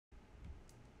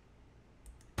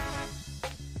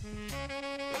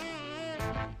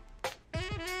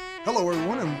Hello,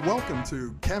 everyone, and welcome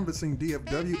to Canvassing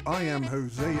DFW. I am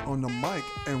Jose on the mic,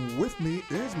 and with me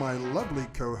is my lovely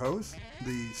co-host,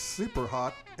 the super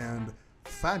hot and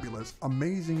fabulous,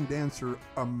 amazing dancer,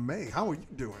 May. How are you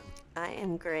doing? I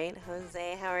am great,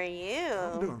 Jose. How are you?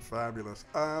 I'm doing fabulous.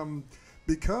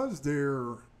 Because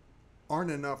there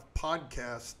aren't enough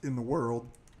podcasts in the world,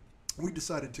 we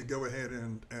decided to go ahead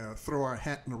and throw our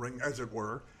hat in the ring, as it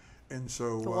were. And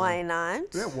so, why not?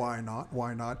 Yeah, why not?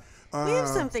 Why not? We have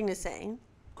something to say.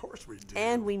 Of course we do.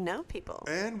 And we know people.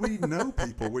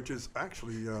 Which is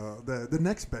actually the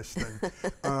next best thing.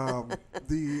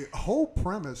 The whole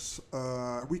premise,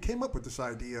 we came up with this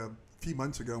idea a few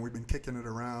months ago, and we've been kicking it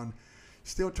around.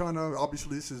 Still trying to,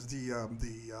 obviously, this is the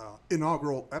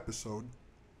inaugural episode.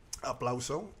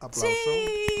 Aplauso.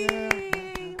 Yeah.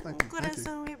 Thank you.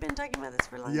 We've been talking about this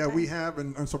for a long time. Yeah, we have,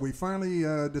 and so we finally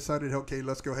decided, okay,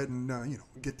 let's go ahead and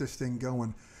get this thing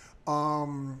going.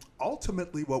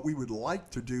 Ultimately, what we would like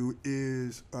to do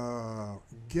is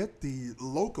get the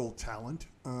local talent,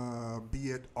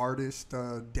 be it artists,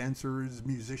 dancers,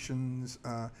 musicians.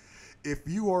 If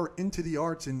you are into the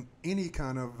arts in any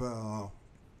kind of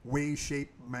way,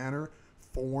 shape, manner,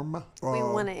 form. We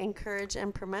want to encourage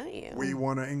and promote you. We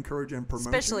want to encourage and promote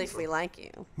Especially you. if we like you.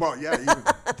 Well, yeah,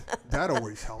 that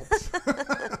always helps.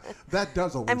 That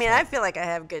does always help. I feel like I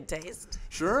have good taste.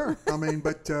 Sure.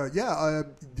 But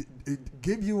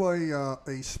give you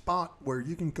a spot where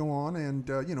you can go on and,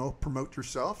 promote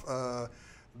yourself,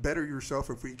 better yourself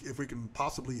if we can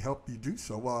possibly help you do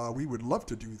so. We would love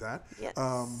to do that. Yes.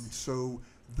 So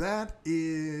that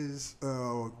is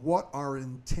what our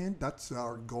intent, that's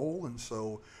our goal. And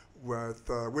so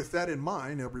with that in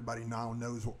mind, everybody now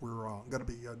knows what we're going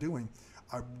to be doing.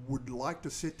 I would like to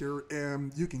sit there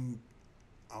and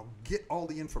I'll get all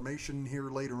the information here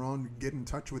later on, get in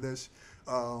touch with us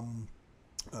so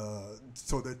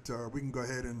that we can go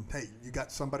ahead and, hey, you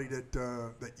got somebody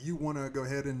that you want to go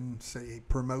ahead and say,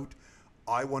 promote.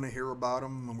 I want to hear about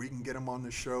them, and we can get them on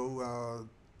the show,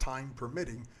 time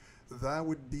permitting. That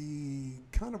would be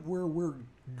kind of where we're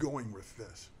going with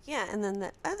this. Yeah, and then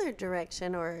the other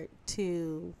direction, or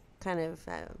to kind of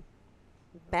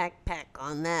backpack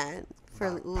on that,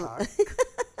 for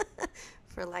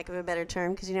lack of a better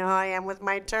term, because you know how I am with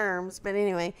my terms. But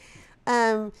anyway,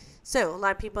 so a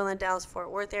lot of people in the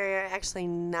Dallas-Fort Worth area are actually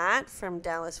not from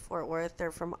Dallas-Fort Worth.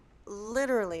 They're from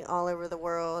literally all over the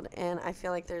world, and I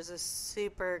feel like there's a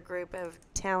super group of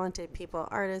talented people,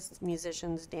 artists,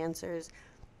 musicians, dancers,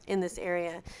 in this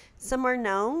area. Some are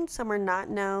known, some are not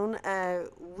known.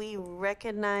 We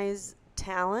recognize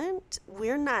talent.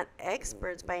 We're not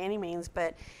experts by any means,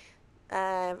 but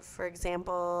for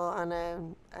example, on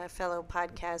a fellow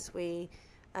podcast, we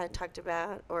talked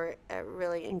about or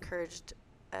really encouraged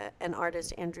an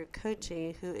artist, Andrew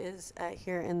Kochi, who is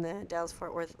here in the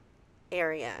Dallas-Fort Worth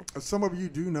area. Some of you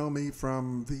do know me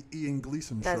from the Ian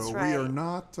Gleason Show. That's right. We are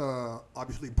not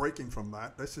obviously breaking from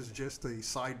that. This is just a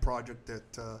side project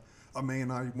that May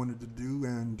and I wanted to do,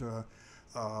 and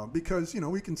because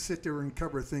we can sit there and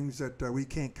cover things that we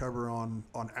can't cover on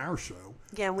our show.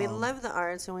 Yeah, and we love the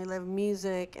arts, and we love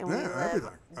music, and we love everything.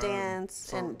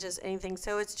 Dance, and just anything.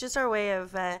 So it's just our way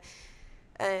of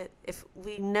if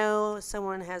we know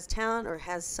someone has talent or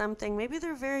has something, maybe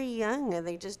they're very young and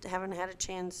they just haven't had a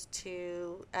chance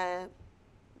to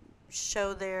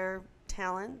show their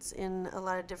talents in a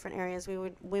lot of different areas.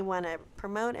 We want to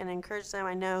promote and encourage them.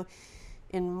 I know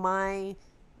in my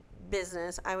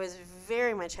business, I was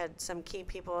very much had some key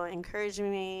people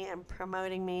encouraging me and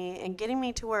promoting me and getting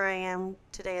me to where I am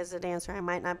today as a dancer. I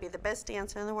might not be the best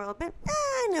dancer in the world, but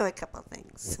I know a couple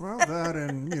things. Well, that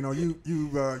and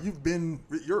you've been,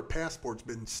 your passport's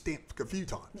been stamped a few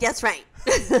times. That's right.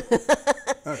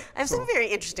 I have some very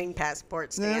interesting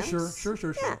passport stamps. Yeah,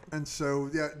 sure. Yeah. And so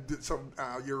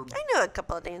you're. I know a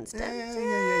couple of dance steps.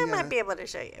 I might be able to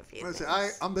show you a few. Listen,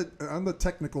 I'm the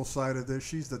technical side of this.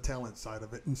 She's the talent side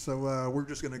of it, and so we're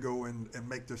just going to go and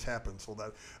make this happen. So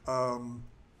that,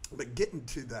 but getting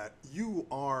to that, you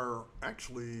are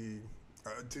actually,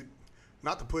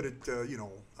 not to put it,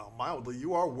 mildly,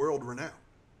 you are world renowned.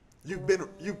 You've been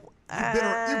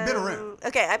around.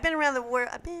 Okay, I've been around the world.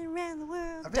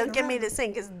 Don't get me to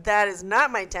sing, because that is not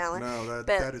my talent. No,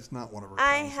 that is not one of our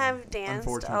I talents, have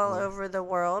danced all over the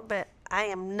world, but I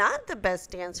am not the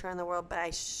best dancer in the world, but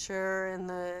I sure in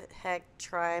the heck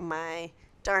try my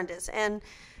darndest. And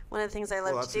one of the things I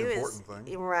love to do is,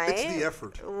 right? It's the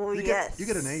effort. Yes. You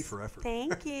get an A for effort.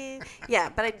 Thank you. Yeah,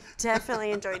 but I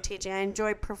definitely enjoy teaching. I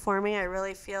enjoy performing. I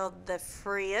really feel the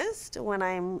freest when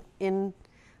I'm in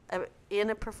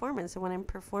a performance, and when I'm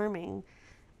performing.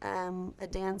 a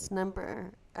dance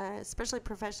number, especially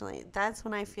professionally, that's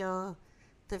when I feel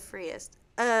the freest.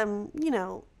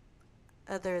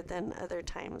 Other than other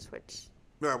times, which...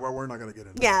 Yeah, well, we're not going to get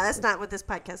into Yeah, that. that's not what this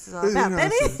podcast is all about,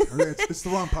 Benny. It's the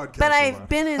wrong podcast. But I've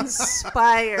been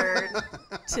inspired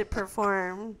to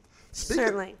perform,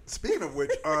 certainly. Speaking of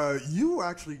which, you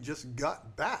actually just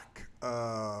got back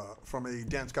from a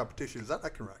dance competition. Is that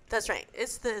correct? That's right.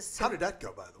 It's the... How did that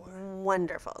go, by the way?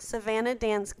 Wonderful. Savannah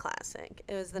Dance Classic.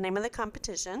 It was the name of the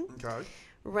competition. Okay.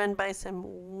 Run by some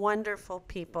wonderful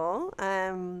people.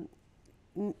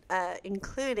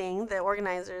 Including the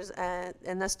organizers,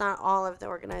 and that's not all of the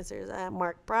organizers,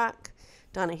 Mark Brock,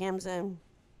 Donna Hamza,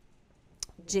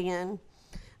 Jan.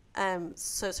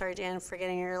 So sorry, Jan,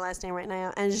 forgetting your last name right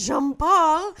now, and Jean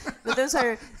Paul. But those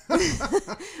are,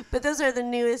 the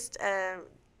newest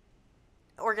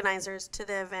organizers to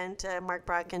the event. Mark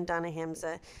Brock and Donna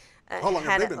Hamza How long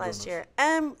had have they it been last doing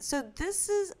year. So this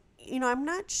is, I'm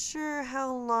not sure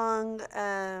how long.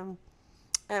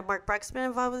 Mark Brock's been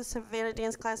involved with the Savannah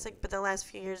Dance Classic, but the last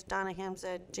few years, Donna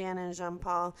Hamza, Jan, and Jean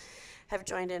Paul have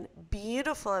joined in.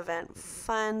 Beautiful event,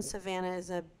 fun. Savannah is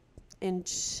a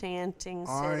enchanting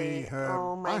city.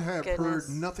 I have goodness. heard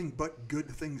nothing but good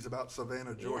things about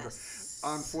Savannah, Georgia. Yes.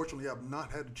 Unfortunately, I've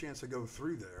not had a chance to go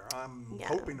through there. I'm Yeah.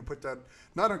 hoping to put that,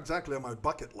 not exactly on my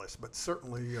bucket list, but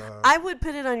certainly... I would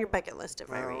put it on your bucket list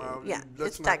if I were you. Yeah,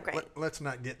 it's that great. Let's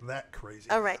not get that crazy.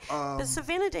 All right. The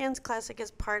Savannah Dance Classic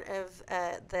is part of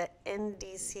the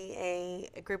NDCA,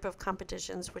 a group of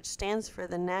competitions, which stands for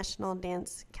the National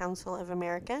Dance Council of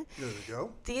America. There you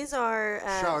go. These are...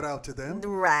 Shout out to them.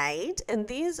 Right. And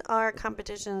these are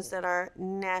competitions that are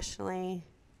nationally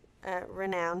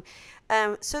renowned.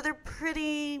 So they're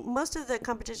most of the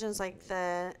competitions, like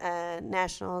the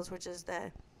Nationals, which is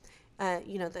the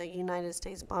United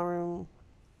States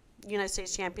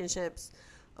Championships,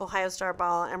 Ohio Star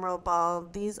Ball, Emerald Ball,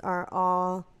 these are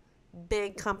all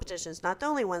big competitions. Not the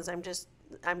only ones. I'm just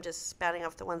spouting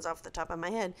off the ones off the top of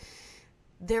my head.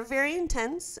 They're very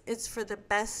intense. It's for the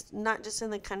best, not just in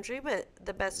the country, but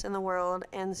the best in the world.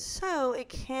 And so it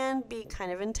can be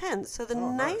kind of intense. So the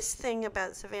nice thing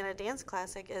about Savannah Dance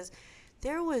Classic is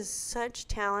there was such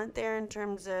talent there in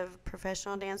terms of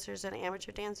professional dancers and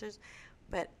amateur dancers,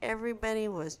 but everybody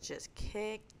was just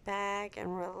kicked back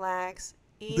and relaxed.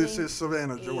 This is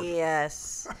Savannah, Georgia.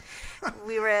 Yes.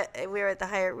 we were at the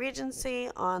Hyatt Regency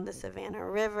on the Savannah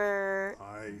River.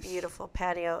 Nice. Beautiful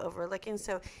patio overlooking.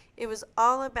 So it was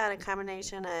all about a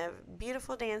combination of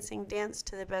beautiful dancing, dance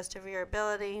to the best of your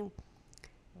ability,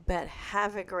 but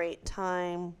have a great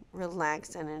time,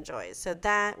 relax, and enjoy. So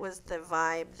that was the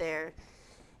vibe there.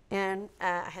 And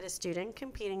I had a student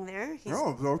competing there.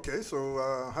 Okay.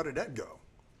 So how did that go?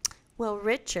 Well,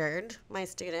 Richard, my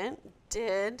student,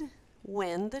 did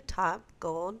win the top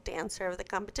gold dancer of the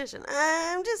competition.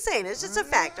 I'm just saying, it's just a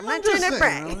fact. I'm not trying to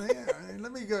brag.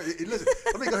 Let me go. Listen,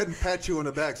 let me go ahead and pat you on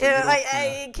the back. So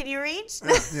can you reach?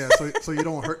 So you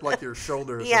don't hurt like your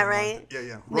shoulder. Yeah, right.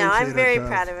 Yeah. No, I'm very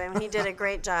proud of him. He did a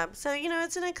great job. So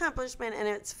it's an accomplishment and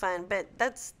it's fun. But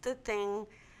that's the thing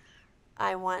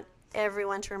I want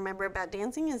everyone to remember about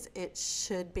dancing is it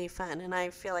should be fun, and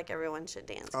I feel like everyone should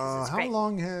dance. It's how great.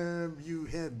 long have you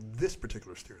had this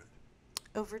particular student?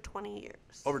 Over 20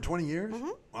 years. Over 20 years? Mm-hmm.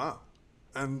 Wow.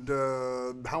 And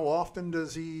how often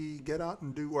does he get out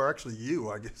and do, or actually you,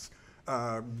 I guess,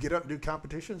 get out and do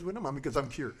competitions with him? because I'm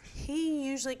curious. He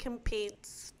usually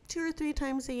competes 2 or 3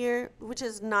 times a year, which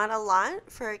is not a lot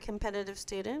for a competitive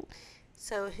student.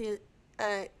 So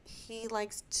he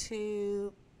likes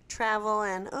to travel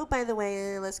and, by the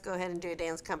way, let's go ahead and do a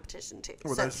dance competition too.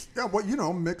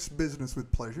 Well, mixed business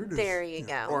with pleasure. There you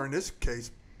go. Or in this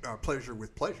case, pleasure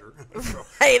with pleasure.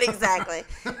 Right, exactly.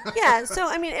 Yeah, so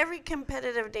every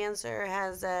competitive dancer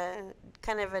has a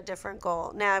kind of a different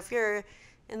goal. Now, if you're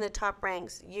in the top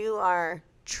ranks, you are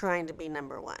trying to be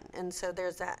number one, and so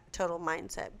there's that total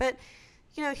mindset. But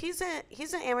he's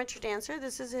an amateur dancer.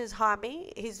 This is his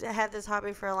hobby. He's had this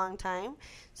hobby for a long time.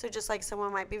 So just like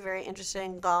someone might be very interested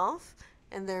in golf,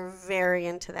 and they're very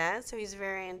into that. So he's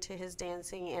very into his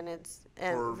dancing, and it's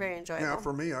very enjoyable. Yeah,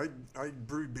 for me, I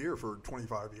brewed beer for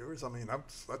 25 years.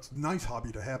 That's a nice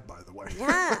hobby to have, by the way.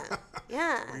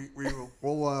 Yeah.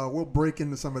 We'll break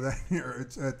into some of that here.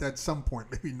 It's at some point,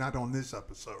 maybe not on this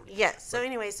episode. Yes. So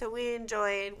anyway, we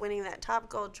enjoyed winning that top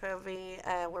gold trophy.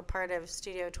 We're part of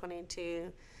Studio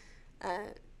 22.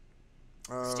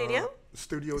 Studio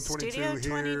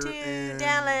 22 here in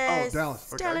Dallas.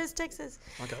 Dallas. Okay. Dallas, Texas.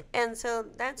 Okay. And so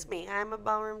that's me. I'm a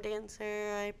ballroom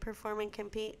dancer. I perform and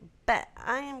compete. But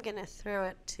I am going to throw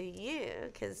it to you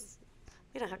because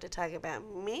we don't have to talk about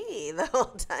me the whole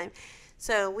time.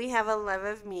 So we have a love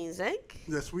of music.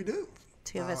 Yes, we do.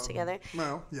 Two of us together.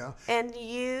 Well, yeah. And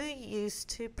you used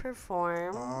to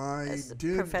perform as a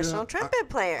did, professional trumpet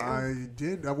player. I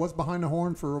did. I was behind the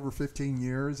horn for over 15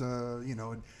 years.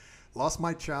 And lost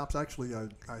my chops. Actually, I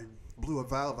blew a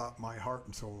valve out my heart,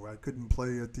 and so I couldn't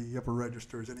play at the upper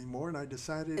registers anymore. And I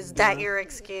decided. Is that your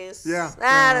excuse? Yeah.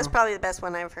 That's probably the best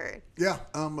one I've heard. Yeah.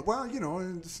 Well,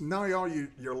 now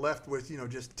you're left with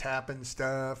just tapping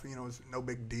stuff. It's no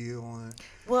big deal.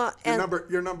 Well,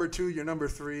 you're number 2. You're number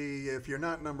 3. If you're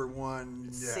not number 1,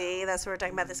 yeah. See, that's what we're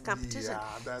talking about. This competition.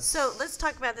 Yeah. So let's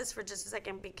talk about this for just a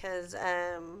second because.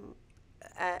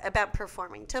 About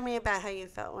performing. Tell me about how you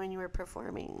felt when you were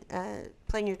performing,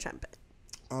 playing your trumpet.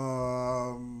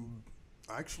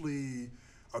 Actually,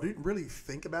 I didn't really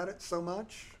think about it so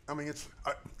much. I mean,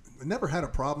 I never had a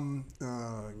problem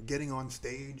getting on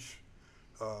stage,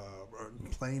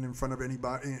 playing in front of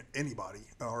anybody,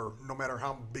 or no matter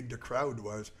how big the crowd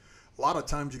was. A lot of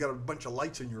times you got a bunch of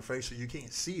lights in your face, so you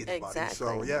can't see anybody. Exactly.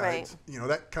 So yeah, right.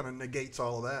 That kind of negates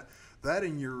all of that. That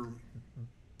and you're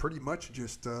pretty much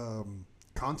just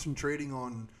concentrating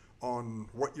on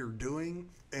what you're doing,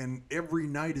 and every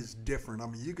night is different. I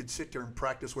mean, you could sit there and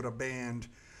practice with a band,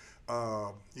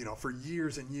 for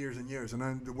years and years and years. And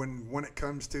then when it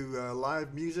comes to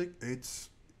live music,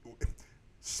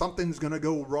 something's gonna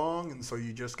go wrong, and so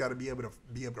you just got to be able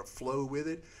to flow with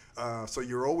it. So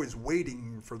you're always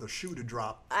waiting for the shoe to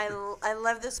drop. I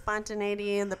love the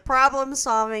spontaneity and the problem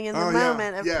solving in the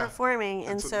moment of performing,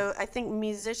 and so I think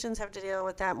musicians have to deal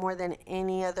with that more than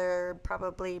any other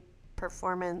probably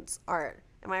performance art.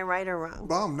 Am I right or wrong?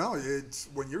 Well, no, it's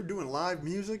when you're doing live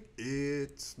music,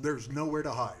 there's nowhere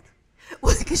to hide.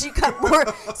 Well, because you got more.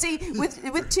 See,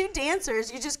 with 2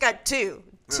 dancers, you just got two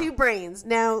brains.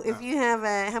 Now, if you have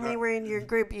how many were in your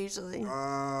group usually?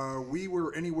 We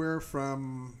were anywhere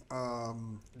from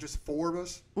just 4 of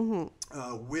us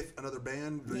with another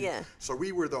band. Yeah. So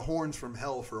we were the horns from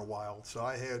hell for a while. So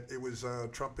it was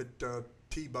trumpet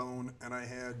T-bone, and I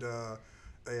had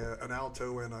an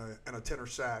alto and a tenor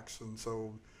sax, and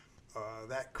so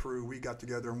that crew, we got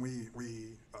together and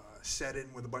we set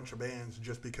in with a bunch of bands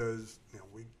just because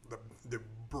the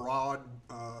broad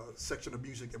section of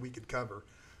music that we could cover,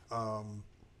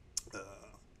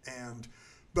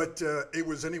 but it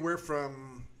was anywhere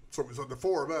from. So it was the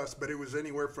 4 of us, but it was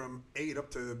anywhere from 8 up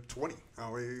to 20. I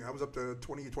was up to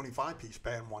 20, 25 piece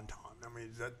band one time. I mean,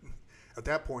 at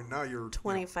that point now you're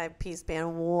 25 piece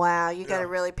band. Wow, you got to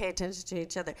really pay attention to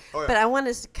each other. Oh, yeah. But I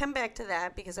want to come back to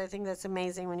that because I think that's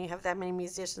amazing when you have that many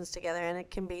musicians together, and it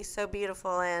can be so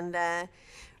beautiful and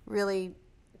really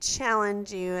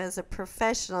challenge you as a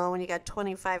professional when you got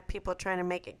 25 people trying to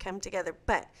make it come together.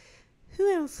 But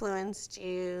who influenced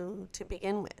you to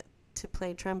begin with to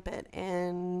play trumpet,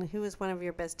 and who was one of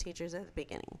your best teachers at the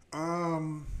beginning?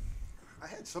 I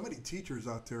had so many teachers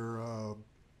out there.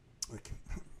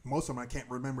 Most of them I can't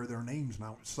remember their names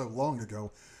now. It's so long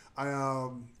ago.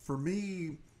 For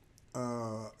me,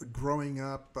 growing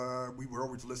up, we were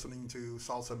always listening to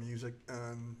salsa music,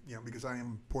 and because I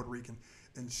am Puerto Rican,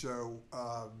 and so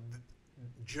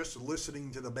just listening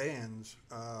to the bands,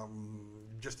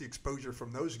 just the exposure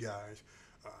from those guys.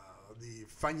 The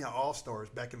Fania All-Stars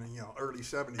back in the early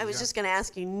 70s. I was just going to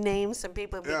ask you, name some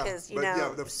people because,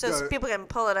 people can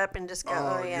pull it up and just go,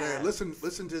 oh, yeah. Listen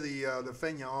to the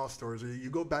Fania All-Stars. You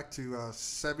go back to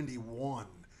 71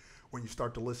 when you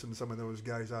start to listen to some of those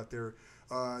guys out there.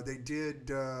 They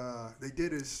did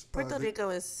as... Puerto Rico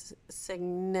is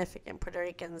significant, Puerto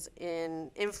Ricans, in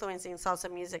influencing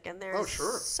salsa music. And there's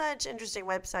such interesting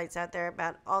websites out there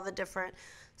about all the different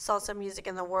salsa music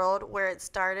in the world, where it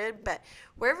started. But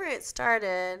wherever it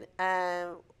started,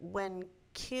 when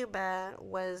Cuba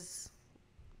was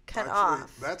cut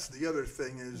off. That's the other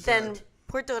thing is then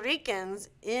Puerto Ricans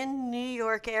in New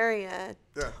York area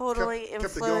totally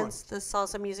influenced the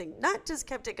salsa music. Not just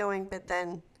kept it going, but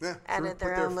then added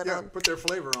their own little... put their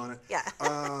flavor on it. Yeah.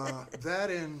 That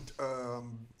and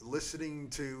listening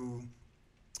to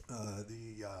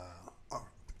the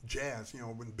jazz,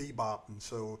 when bebop, and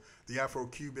so the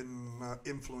Afro-Cuban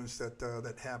influence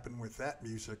that happened with that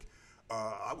music,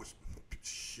 I was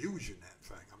huge in that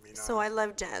thing. I mean, so I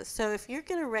love jazz. So if you're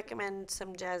going to recommend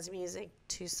some jazz music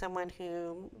to someone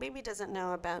who maybe doesn't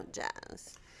know about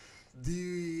jazz,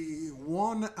 the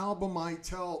one album I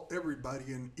tell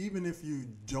everybody, and even if you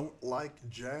don't like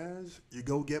jazz, you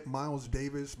go get Miles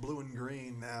Davis, Blue and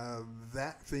Green.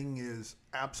 That thing is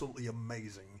absolutely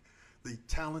amazing. The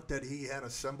talent that he had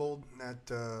assembled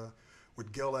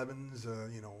with Gil Evans,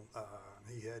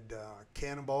 he had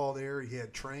Cannonball there, he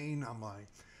had Train. I'm like,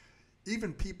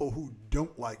 even people who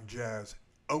don't like jazz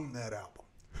own that album.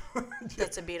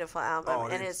 That's a beautiful album. Oh,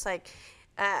 And it's like,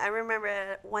 I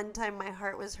remember one time my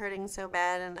heart was hurting so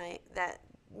bad, and that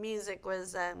music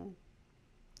was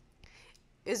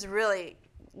really,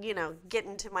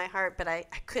 getting to my heart, but I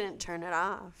couldn't turn it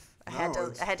off. I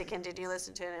had to continue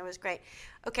listening to it, and it was great.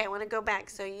 Okay, I want to go back.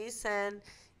 So you said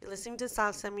you're listening to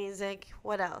salsa music.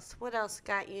 What else? What else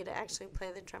got you to actually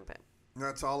play the trumpet?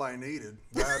 That's all I needed.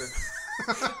 That is.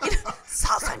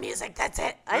 Salsa music, that's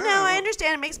it. I know, I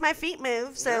understand. It makes my feet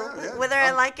move, so whether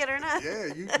I like it or not.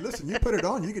 Yeah, you put it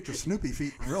on, you get your Snoopy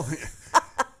feet really.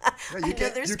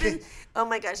 Oh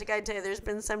my gosh, I gotta tell you, there's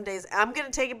been some days, I'm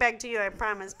gonna take it back to you, I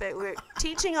promise, but we're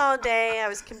teaching all day. I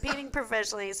was competing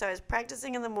professionally, so I was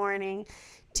practicing in the morning,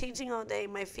 teaching all day.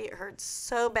 My feet hurt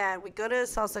so bad. We go to a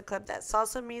salsa club, that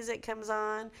salsa music comes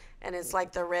on, and it's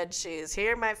like the red shoes.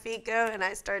 Here my feet go, and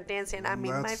I start dancing. I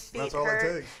mean, my feet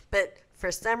hurt, but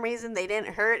for some reason they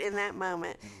didn't hurt in that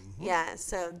moment. Mm-hmm. Yeah,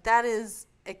 so that is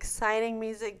exciting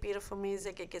music, beautiful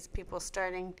music. It gets people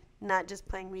starting, not just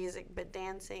playing music, but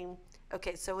dancing.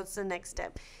 Okay, so what's the next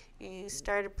step? You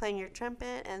started playing your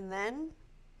trumpet, and then?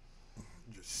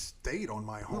 Just stayed on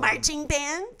my horn. Marching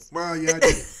band? Well, yeah,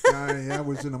 I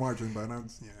was in the marching band.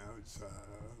 It's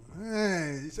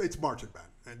marching band.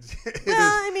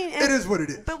 It is what it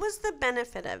is. But what's the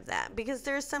benefit of that? Because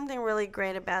there's something really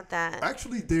great about that.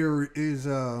 Actually, there's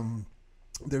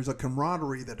a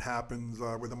camaraderie that happens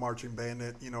with a marching band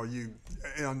that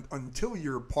until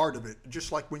you're part of it,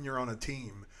 just like when you're on a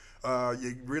team,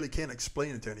 you really can't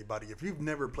explain it to anybody. If you've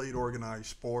never played organized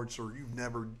sports, or you've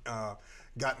never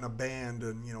gotten a band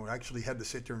and actually had to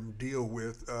sit there and deal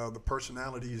with the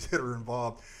personalities that are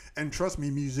involved, and trust me,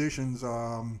 musicians,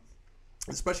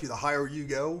 especially the higher you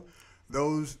go,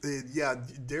 this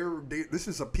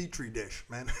is a petri dish,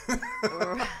 man.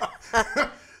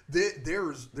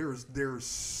 There's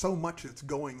so much that's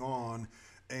going on,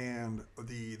 and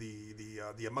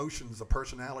the emotions, the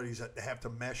personalities that have to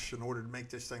mesh in order to make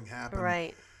this thing happen.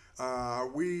 Right.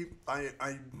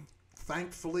 I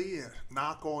thankfully,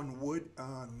 knock on wood,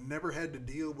 never had to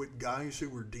deal with guys who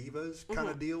were divas kind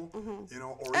of deal. Mm-hmm.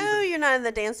 Or you're not in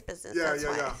the dance business.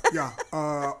 Yeah.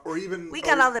 Or even we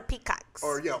got all the peacocks.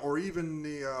 Or even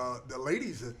the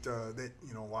ladies that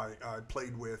I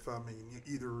played with. I mean,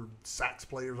 either sax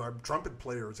players or trumpet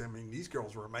players. I mean, these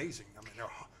girls were amazing. I mean,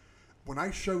 when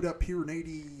I showed up here in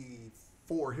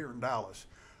 '84 here in Dallas,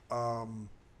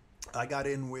 I got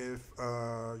in with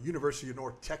University of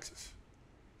North Texas.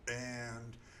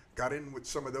 And got in with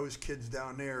some of those kids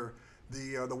down there.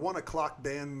 The 1 o'clock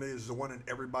band is the one that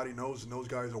everybody knows, and those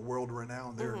guys are world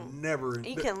renowned. They're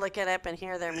You can look it up and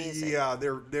hear their music. Yeah,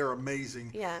 they're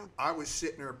amazing. Yeah. I was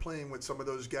sitting there playing with some of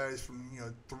those guys from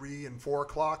 3 and 4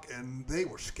 o'clock, and they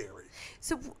were scary.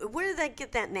 So where did they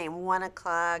get that name? 1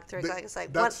 o'clock, 3 o'clock. It's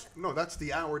like that's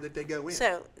the hour that they go in.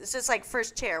 So it's just like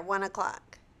first chair, 1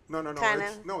 o'clock. No.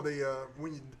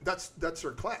 That's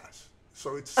their class.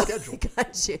 So it's scheduled.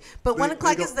 Got you. But 1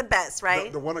 o'clock is the best,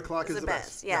 right? The 1 o'clock is the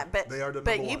best. Yeah, but they are the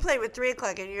But number you one. played with 3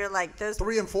 o'clock, and you're like those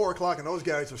 3 and 4 o'clock, and those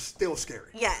guys are still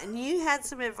scary. Yeah, and you had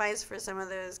some advice for some of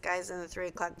those guys in the 3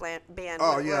 o'clock band.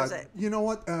 Oh what yeah, was it? You know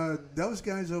what? Those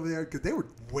guys over there, because they were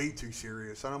way too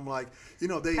serious, and I'm like, they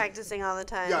practicing all the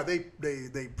time. Yeah,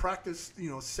 they practice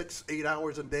 6-8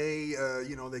 hours a day.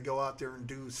 They go out there and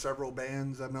do several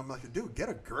bands, and I'm like, dude, get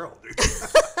a girl, dude.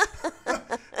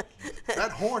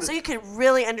 That horn. So you can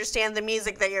really understand the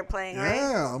music that you're playing, right?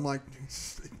 Yeah, I'm like,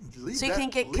 so you can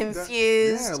get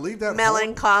confused, leave that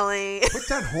melancholy. Horn, put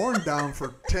that horn down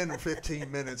for 10 or 15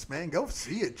 minutes, man. Go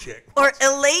see a chick. Or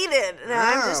elated. No,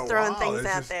 I'm just throwing things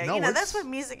out there. That's what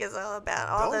music is all about.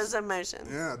 All those emotions.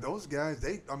 Yeah, those guys.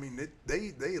 They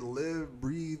live,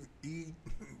 breathe, eat,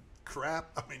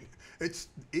 crap. I mean, it's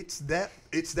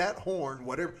that horn,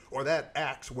 whatever, or that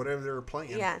axe, whatever they're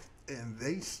playing. Yeah. And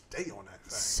they stay on that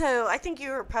thing. So I think you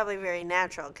were probably very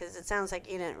natural, because it sounds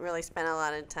like you didn't really spend a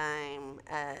lot of time.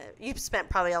 You spent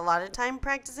probably a lot of time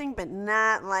practicing, but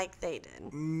not like they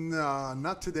did. No,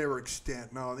 not to their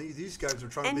extent. No, these guys are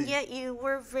trying to be. And yet you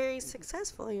were very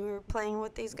successful. You were playing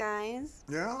with these guys.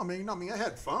 Yeah, I mean, I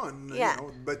had fun. Yeah.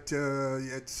 But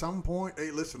at some point,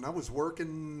 hey, listen, I was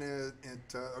working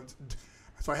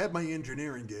so I had my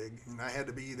engineering gig, and I had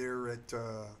to be there at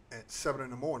 7 in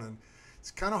the morning. It's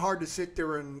kind of hard to sit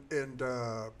there and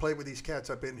play with these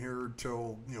cats up in here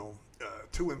till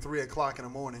 2 and 3 o'clock in the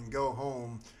morning. Go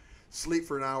home, sleep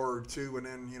for an hour or two, and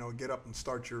then get up and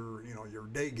start your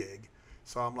day gig.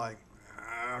 So I'm like,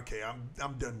 okay,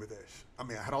 I'm done with this. I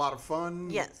mean, I had a lot of fun.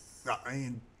 Yes.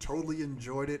 I totally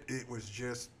enjoyed it. It was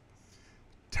just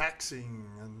taxing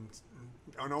and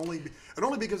only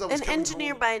because I was An coming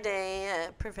engineer home. by day,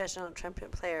 a professional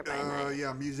trumpet player by night.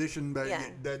 Yeah, musician, but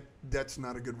Yeah. that's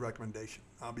not a good recommendation.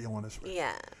 I'll be honest with you.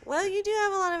 Yeah. Well, you do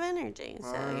have a lot of energy,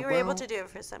 so you were able to do it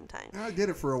for some time. I did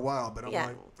it for a while, but I'm Yeah.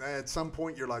 like, at some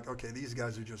point you're like, okay, these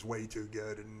guys are just way too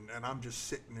good, and I'm just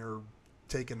sitting there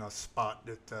taking a spot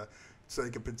that so they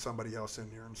could put somebody else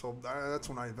in here, and so that's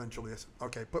when I eventually said,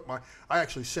 okay, I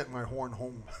actually sent my horn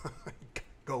home,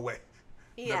 go away.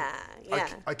 Yeah, yeah.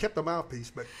 I kept the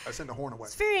mouthpiece, but I sent the horn away.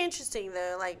 It's very interesting,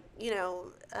 though. Like,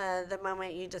 the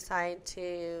moment you decide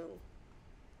to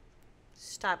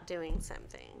stop doing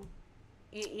something,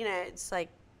 it's like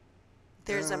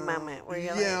there's a moment where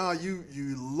you're like,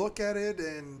 you look at it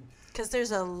and because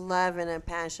there's a love and a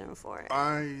passion for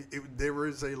it. There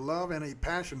is a love and a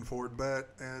passion for it,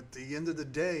 but at the end of the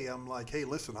day, I'm like, hey,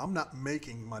 listen, I'm not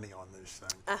making money on this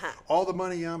thing. Uh-huh. All the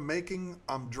money I'm making,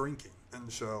 I'm drinking,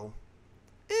 and so.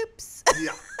 Oops.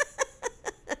 Yeah.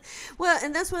 Well,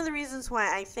 and that's one of the reasons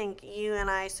why I think you and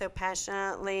I so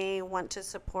passionately want to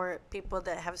support people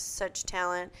that have such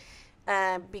talent,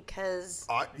 because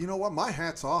You know what? My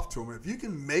hat's off to them. If you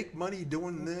can make money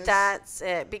doing this. that's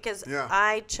it. Because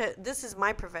Yeah. this is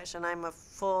my profession. I'm a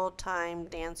full-time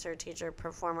dancer, teacher,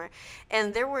 performer.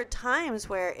 And there were times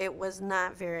where it was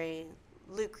not very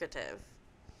lucrative.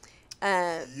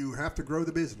 You have to grow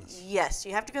the business. Yes,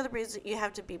 you have to go to the business. You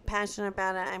have to be passionate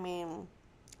about it. I mean,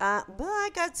 well,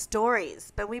 I got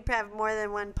stories, but we have more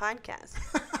than one podcast,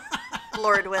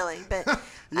 Lord willing. But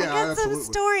I got some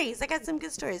stories. I got some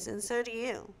good stories, and so do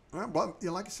you. Well,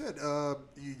 like I said,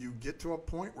 you get to a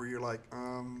point where you're like,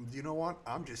 you know what?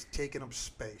 I'm just taking up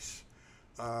space.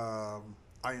 I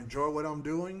enjoy what I'm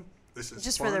doing. This is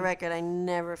Just fun. for the record, I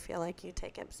never feel like you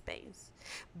take up space.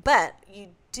 But you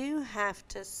do have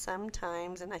to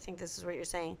sometimes, and I think this is what you're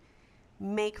saying,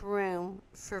 make room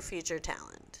for future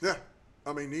talent. Yeah.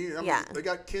 I mean, they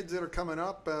got kids that are coming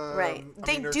up. Right.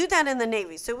 They do that in the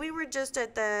Navy. So we were just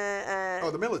at the...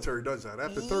 the military does that.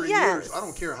 After 30 yes. years, I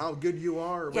don't care how good you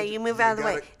are. Yeah, you move out of the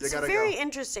way. It's very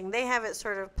interesting. They have it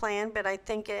sort of planned, but I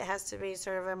think it has to be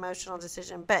sort of an emotional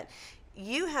decision. But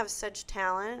you have such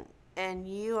talent, and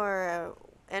you are a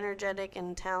energetic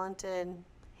and talented,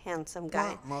 handsome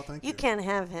guy. Well, thank you. You can't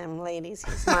have him, ladies.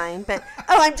 He's mine. But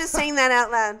I'm just saying that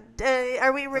out loud.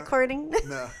 Are we recording?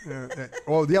 No.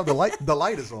 Well, yeah, the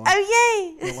light is on.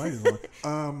 Oh, yay! The light is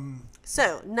on.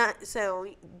 So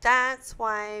that's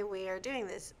why we are doing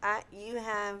this. You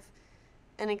have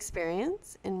an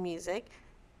experience in music.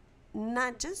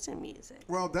 Not just in music.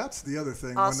 Well, that's the other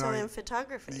thing. Also in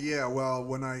photography. Yeah, well,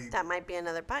 that might be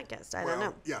another podcast. I don't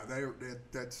know. Yeah,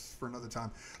 that's for another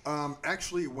time.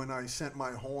 Actually, when I sent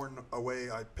my horn away,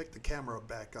 I picked the camera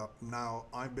back up. Now,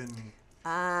 I've been...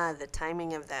 the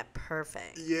timing of that,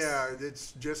 perfect. Yeah,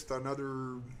 it's just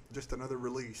another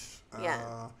release.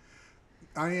 Yeah.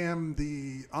 I'm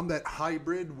that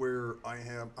hybrid where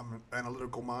I'm an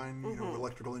analytical mind,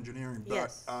 electrical engineering, but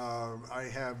Yes. I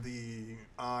have the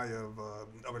eye of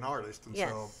an artist, and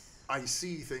so I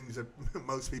see things that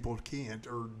most people can't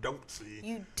or don't see.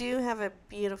 You do have a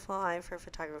beautiful eye for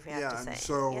photography, I have to say. And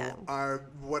so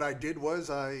what I did was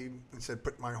I said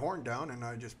put my horn down, and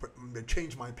I just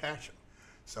changed my passion.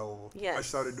 So I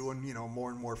started doing more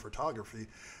and more photography.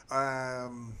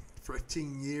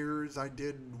 15 years I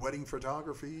did wedding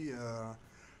photography.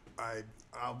 I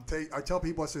tell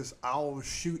people, I says, I'll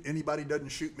shoot anybody who doesn't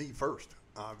shoot me first.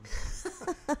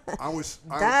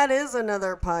 That is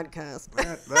another podcast.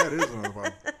 That is another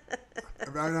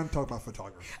podcast. I'm talking about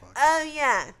photography. Oh,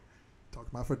 yeah. Talking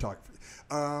about photography.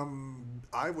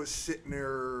 I was sitting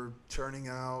there turning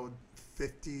out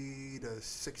 50 to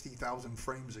 60,000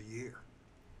 frames a year.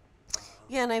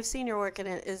 Yeah, and I've seen your work, and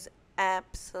it is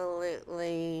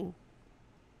absolutely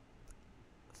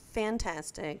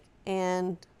fantastic,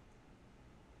 and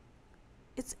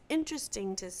it's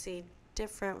interesting to see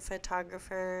different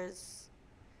photographers'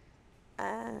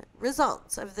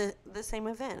 results of the same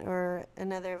event or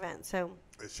another event. So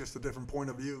it's just a different point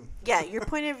of view. Yeah, your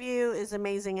point of view is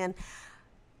amazing, and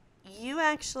you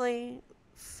actually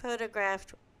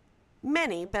photographed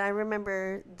many, but I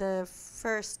remember the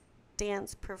first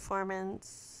dance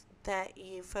performance that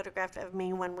you photographed of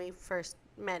me when we first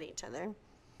met each other.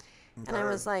 Okay. And I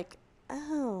was like,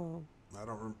 oh. I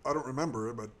don't remember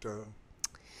it, but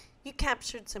you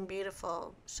captured some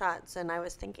beautiful shots, and I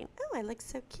was thinking, oh, I look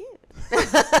so cute.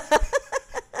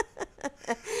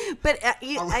 But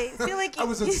I feel like I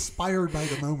was inspired by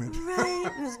the moment.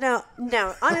 Right.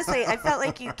 No. Honestly, I felt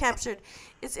like you captured.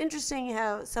 It's interesting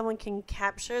how someone can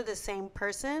capture the same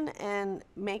person and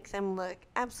make them look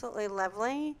absolutely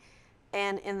lovely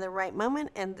And in the right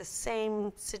moment and the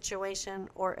same situation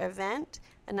or event,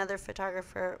 another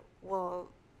photographer will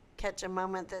catch a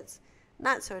moment that's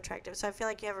not so attractive. So I feel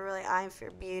like you have a really eye for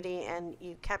beauty and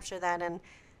you capture that. And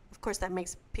of course, that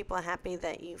makes people happy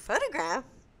that you photograph.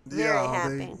 Very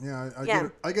happy.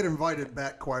 I get invited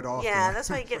back quite often. Yeah, that's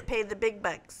why you get paid the big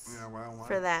bucks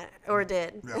for that, or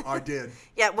did. Yeah, I did.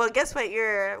 Yeah, well, guess what?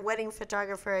 You're a wedding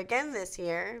photographer again this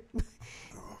year.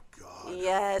 Oh, God.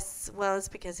 Yes. Well, it's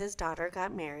because his daughter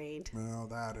got married. Well,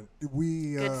 that and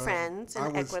we good friends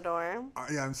in Ecuador.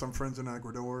 Yeah, and some friends in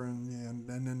Ecuador, and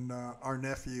then our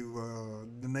nephew,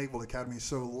 the Naval Academy.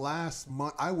 So last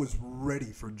month, I was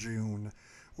ready for June.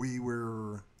 We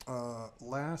were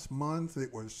last month.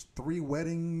 It was 3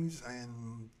 weddings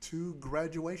and 2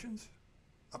 graduations,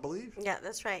 I believe. Yeah,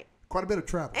 that's right. Quite a bit of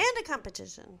travel. And a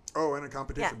competition. Oh, and a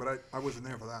competition, but I wasn't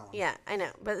there for that one. Yeah, I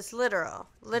know, but it's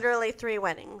literally 3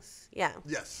 weddings. Yeah.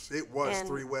 Yes, it was and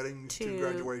 3 weddings,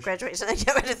 2 graduations. I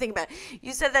can't wait to think about it.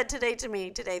 You said that today to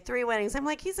me, 3 weddings. I'm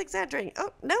like, he's exaggerating.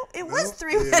 Oh, no, it was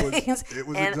 3 weddings. It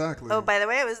was and, exactly. Oh, by the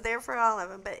way, I was there for all of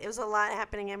them, but it was a lot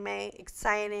happening in May.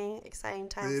 Exciting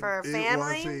time for our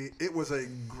family. It was a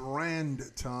grand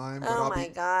time. Oh, my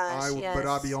gosh, yes. But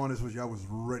I'll be honest with you, I was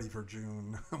ready for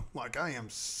June. I'm like, I am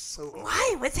so...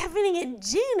 Why? What's happening in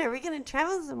June? Are we going to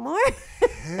travel some more?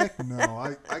 Heck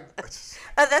no.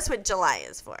 Oh, that's what July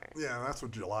is for. Yeah, that's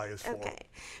what July is for. Okay.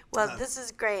 Well, this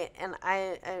is great, and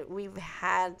we've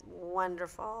had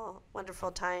wonderful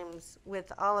times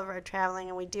with all of our traveling,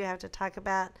 and we do have to talk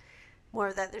about more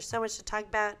of that. There's so much to talk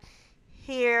about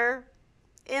here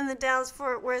in the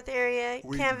Dallas-Fort Worth area,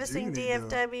 canvassing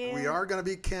DFW. We are going to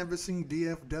be canvassing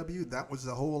DFW. That was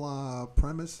the whole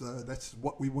premise. That's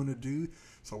what we want to do.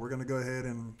 So we're going to go ahead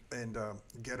and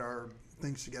get our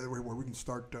things together where we can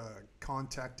start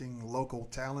contacting local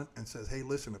talent and says, hey,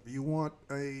 listen, if you want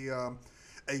a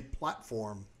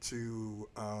platform to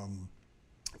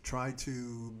try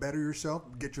to better yourself,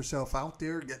 get yourself out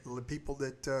there, get the people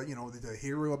that that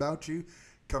hear about you,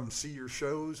 come see your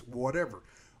shows, whatever.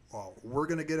 We're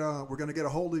gonna get a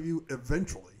hold of you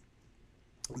eventually.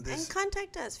 And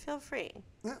contact us. Feel free.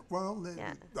 Yeah, well,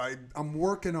 I'm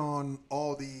working on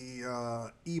all the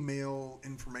email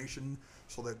information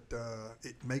so that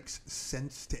it makes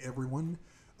sense to everyone.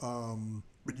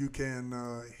 But you can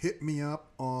hit me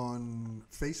up on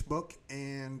Facebook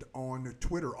and on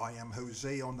Twitter. I am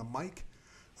Jose on the mic.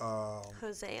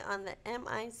 Jose on the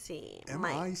MIC.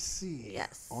 MIC.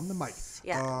 Yes. On the mic.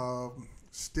 Yeah.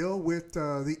 Still with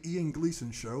the Ian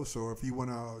Gleason Show. So if you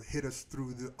want to hit us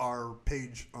through our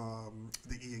page,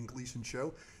 the Ian Gleason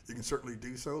Show, you can certainly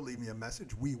do so. Leave me a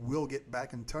message. We will get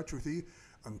back in touch with you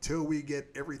until we get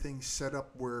everything set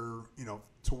up where,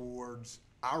 towards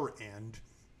our end.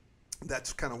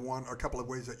 That's kind of a couple of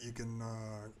ways that you can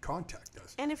contact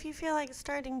us. And if you feel like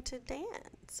starting to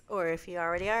dance, or if you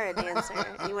already are a dancer,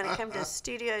 you want to come to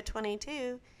Studio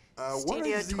 22,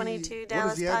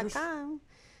 studio22dallas.com.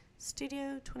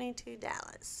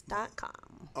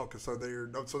 Studio22dallas.com. Okay, so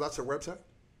that's their website?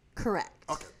 Correct.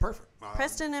 Okay, perfect.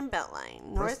 Preston and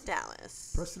Beltline, North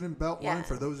Dallas. Preston and Beltline,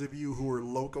 for those of you who are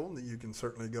local, you can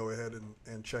certainly go ahead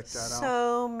and check that out.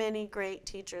 So many great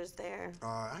teachers there.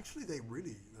 Actually, they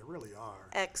really are.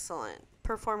 Excellent.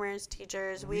 Performers,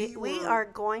 teachers. We are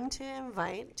going to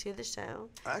invite to the show.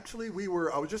 Actually,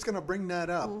 I was just going to bring that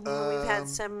up. Mm-hmm. We've had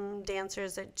some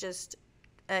dancers that just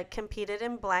competed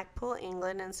in Blackpool,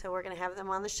 England, and so we're going to have them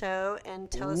on the show and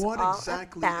tell us all about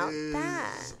that. What exactly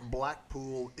is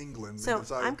Blackpool, England? So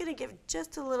I'm going to give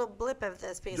just a little blip of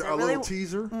this because a little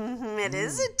teaser. Mm-hmm, it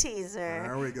is a teaser.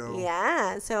 There we go.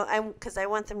 Yeah. So because I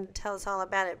want them to tell us all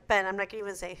about it, but I'm not going to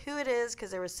even say who it is because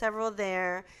there were several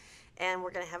there, and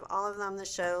we're going to have all of them on the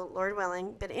show, Lord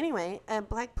willing. But anyway,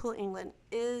 Blackpool, England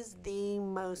is the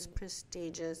most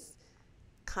prestigious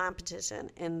competition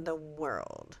in the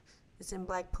world. It's in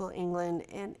Blackpool, England,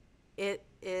 and it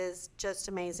is just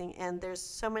amazing. And there's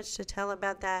so much to tell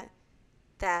about that.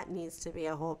 That needs to be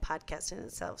a whole podcast in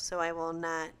itself. So I will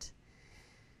not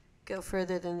go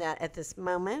further than that at this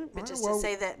moment, but to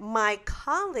say that my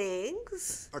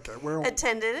colleagues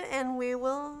attended, and we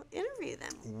will interview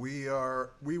them. We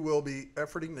will be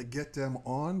efforting to get them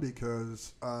on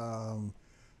because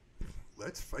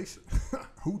let's face it,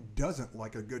 who doesn't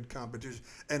like a good competition?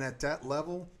 And at that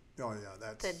level. Oh,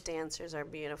 yeah, the dancers are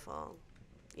beautiful.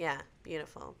 Yeah,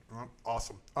 beautiful.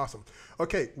 Awesome.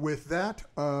 Okay, with that,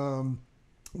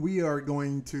 we are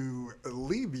going to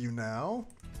leave you now.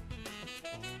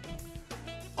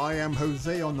 I am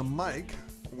Jose on the mic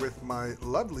with my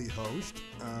lovely host,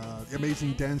 the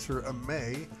amazing dancer,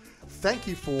 May. Thank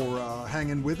you for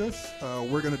hanging with us.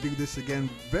 We're going to do this again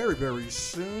very, very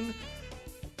soon.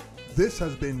 This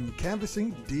has been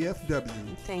Canvassing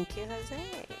DFW. Thank you, Jose.